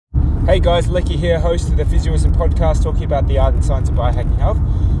Hey guys, Lecky here, host of the Physioism podcast, talking about the art and science of biohacking health.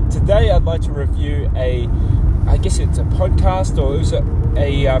 Today I'd like to review I guess it's a podcast, or it was a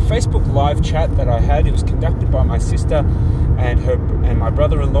Facebook live chat that I had. It was conducted by my sister and my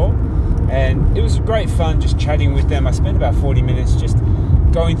brother-in-law, and it was great fun just chatting with them. I spent about 40 minutes just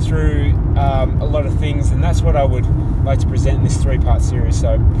going through a lot of things, and that's what I would like to present in this three-part series.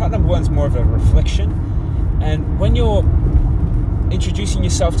 So part number one is more of a reflection, and when you're introducing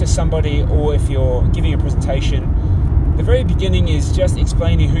yourself to somebody, or if you're giving a presentation, the very beginning is just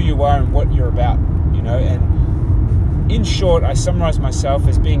explaining who you are and what you're about, and in short, I summarize myself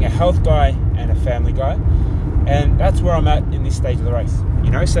as being a health guy and a family guy, and that's where I'm at in this stage of the race,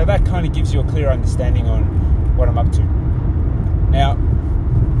 so that kind of gives you a clear understanding on what I'm up to. Now,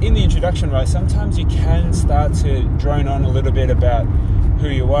 in the introduction, right, sometimes you can start to drone on a little bit about who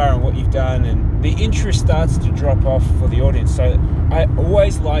you are and what you've done, and the interest starts to drop off for the audience. So I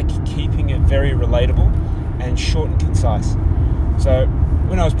always like keeping it very relatable and short and concise. So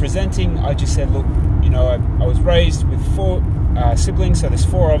when I was presenting, I just said, look, I was raised with four siblings, so there's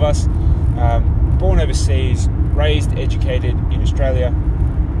four of us, born overseas, raised, educated in Australia,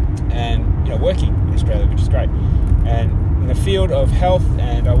 and working in Australia, which is great. And in the field of health,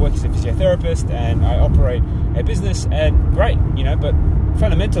 and I work as a physiotherapist, and I operate a business, and great, but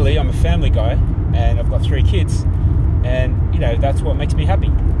fundamentally I'm a family guy, and I've got 3 kids, and that's what makes me happy,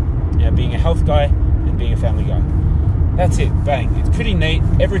 being a health guy and being a family guy. That's it, bang. It's pretty neat.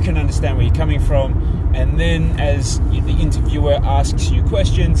 Everyone can understand where you're coming from, and then as the interviewer asks you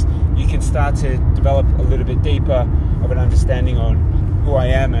questions, you can start to develop a little bit deeper of an understanding on who I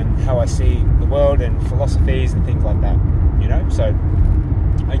am and how I see the world and philosophies and things like that. So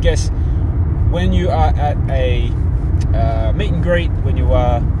I guess when you are at a meet and greet, when you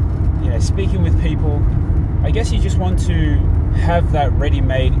are speaking with people, I guess you just want to have that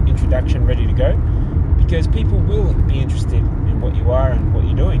ready-made introduction ready to go, because people will be interested in what you are and what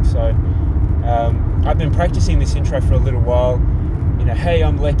you're doing. So I've been practicing this intro for a little while. Hey,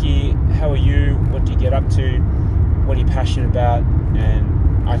 I'm Lecky, how are you, what do you get up to, what are you passionate about?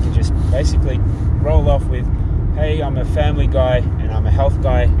 And I can just basically roll off with, hey, I'm a family guy and I'm a health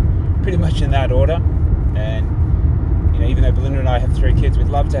guy, pretty much in that order. And even though Belinda and I have 3 kids, we'd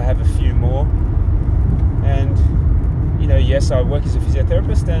love to have a few more. And yes, I work as a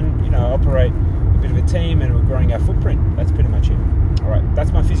physiotherapist, and I operate a bit of a team, and we're growing our footprint. That's pretty much it. All right,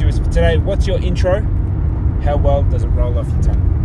 that's my Physioism for today. What's your intro? How well does it roll off your tongue?